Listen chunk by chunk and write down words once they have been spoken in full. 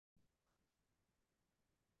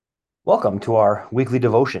Welcome to our weekly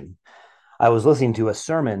devotion. I was listening to a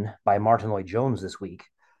sermon by Martin Lloyd-Jones this week,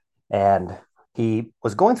 and he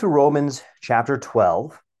was going through Romans chapter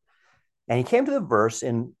 12, and he came to the verse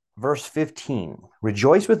in verse 15.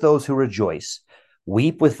 Rejoice with those who rejoice,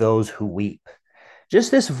 weep with those who weep. Just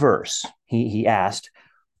this verse, he asked,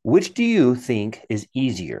 which do you think is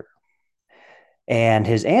easier? And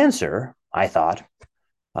his answer, I thought,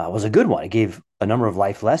 was a good one. It gave a number of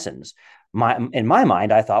life lessons. In my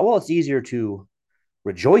mind, I thought, well, it's easier to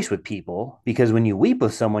rejoice with people because when you weep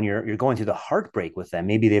with someone, you're going through the heartbreak with them.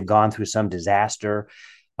 Maybe they've gone through some disaster.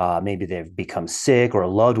 Maybe they've become sick, or a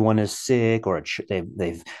loved one is sick, or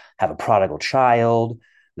they've have a prodigal child.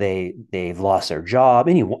 They've lost their job.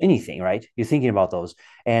 Anything, right? You're thinking about those,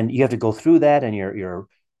 and you have to go through that, and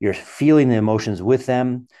you're feeling the emotions with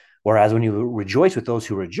them. Whereas when you rejoice with those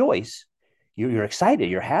who rejoice, you're excited,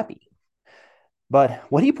 you're happy. But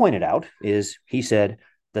what he pointed out is he said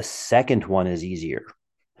the second one is easier.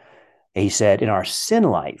 He said, in our sin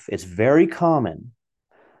life, it's very common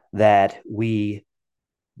that we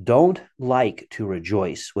don't like to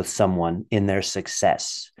rejoice with someone in their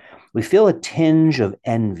success. We feel a tinge of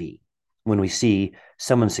envy when we see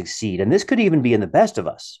someone succeed. And this could even be in the best of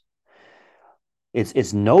us.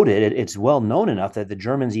 It's noted, it's well known enough that the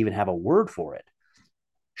Germans even have a word for it,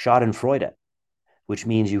 Schadenfreude, which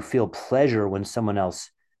means you feel pleasure when someone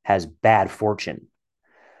else has bad fortune.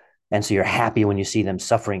 And so you're happy when you see them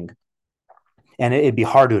suffering. And it'd be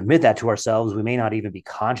hard to admit that to ourselves. We may not even be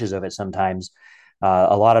conscious of it sometimes.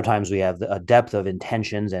 A lot of times we have a depth of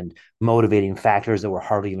intentions and motivating factors that we're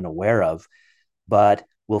hardly even aware of, but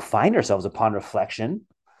we'll find ourselves upon reflection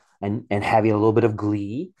and having a little bit of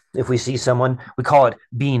glee. If we see someone, we call it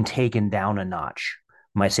being taken down a notch.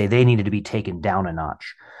 We might say they needed to be taken down a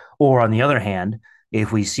notch. Or on the other hand,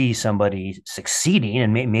 if we see somebody succeeding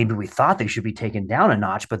and maybe we thought they should be taken down a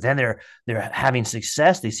notch, but then they're having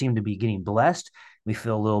success, they seem to be getting blessed, we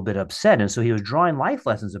feel a little bit upset. And so he was drawing life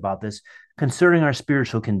lessons about this concerning our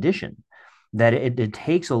spiritual condition, that it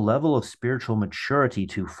takes a level of spiritual maturity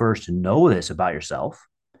to first know this about yourself,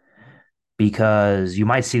 because you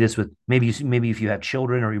might see this with maybe if you have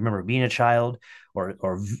children or you remember being a child,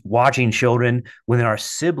 or watching children when there are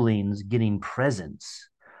siblings getting presents,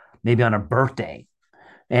 maybe on a birthday.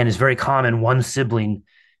 And it's very common one sibling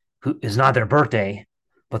who is not their birthday,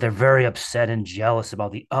 but they're very upset and jealous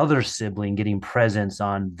about the other sibling getting presents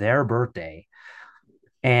on their birthday.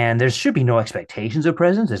 And there should be no expectations of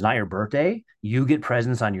presents. It's not your birthday. You get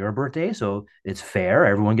presents on your birthday. So it's fair.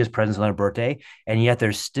 Everyone gets presents on their birthday. And yet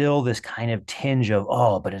there's still this kind of tinge of,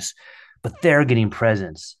 oh, but they're getting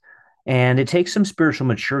presents. And it takes some spiritual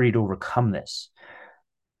maturity to overcome this.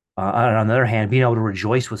 On the other hand, being able to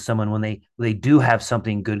rejoice with someone when they do have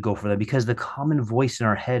something good go for them, because the common voice in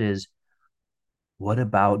our head is, what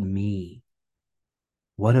about me?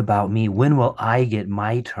 What about me? When will I get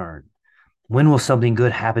my turn? When will something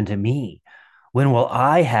good happen to me? When will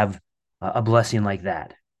I have a blessing like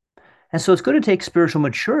that? And so it's going to take spiritual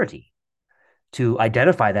maturity to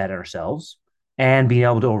identify that in ourselves and being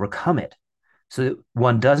able to overcome it, so that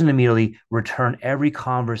one doesn't immediately return every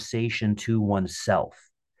conversation to oneself.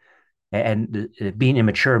 And being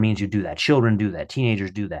immature means you do that. Children do that.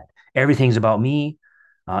 Teenagers do that. Everything's about me.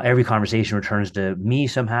 Every conversation returns to me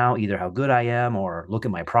somehow, either how good I am or look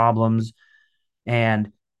at my problems.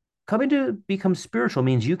 And coming to become spiritual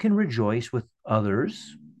means you can rejoice with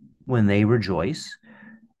others when they rejoice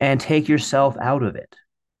and take yourself out of it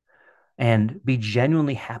and be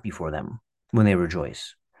genuinely happy for them when they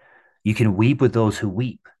rejoice. You can weep with those who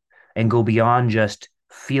weep and go beyond just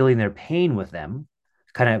feeling their pain with them.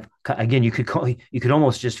 Kind of, again, you could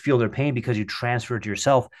almost just feel their pain because you transfer it to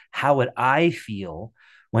yourself. How would I feel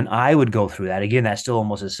when I would go through that? Again, that's still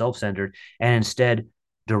almost as self-centered, and instead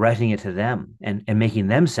directing it to them and making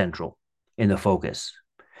them central in the focus.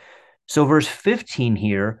 So verse 15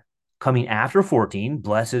 here, coming after 14,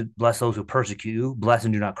 bless those who persecute you, bless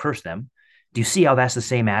and do not curse them. Do you see how that's the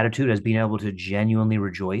same attitude as being able to genuinely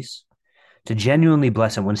rejoice, to genuinely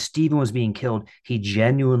bless him? When Stephen was being killed, he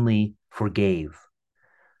genuinely forgave.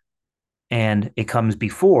 And it comes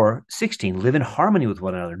before 16, live in harmony with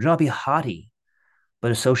one another. Do not be haughty, but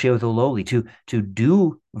associate with the lowly. To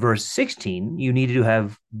do verse 16, you need to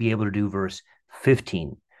be able to do verse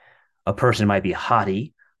 15. A person might be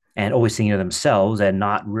haughty and always thinking of themselves and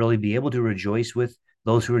not really be able to rejoice with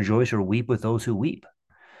those who rejoice or weep with those who weep.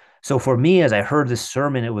 So for me, as I heard this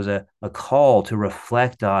sermon, it was a call to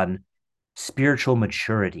reflect on spiritual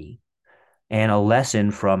maturity and a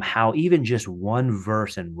lesson from how even just one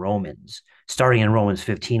verse in Romans, starting in Romans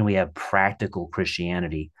 15, we have practical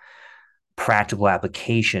Christianity, practical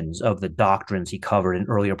applications of the doctrines he covered in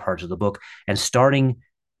earlier parts of the book. And starting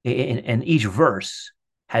in each verse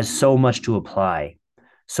has so much to apply,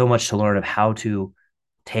 so much to learn of how to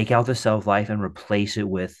take out the self life and replace it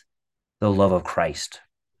with the love of Christ.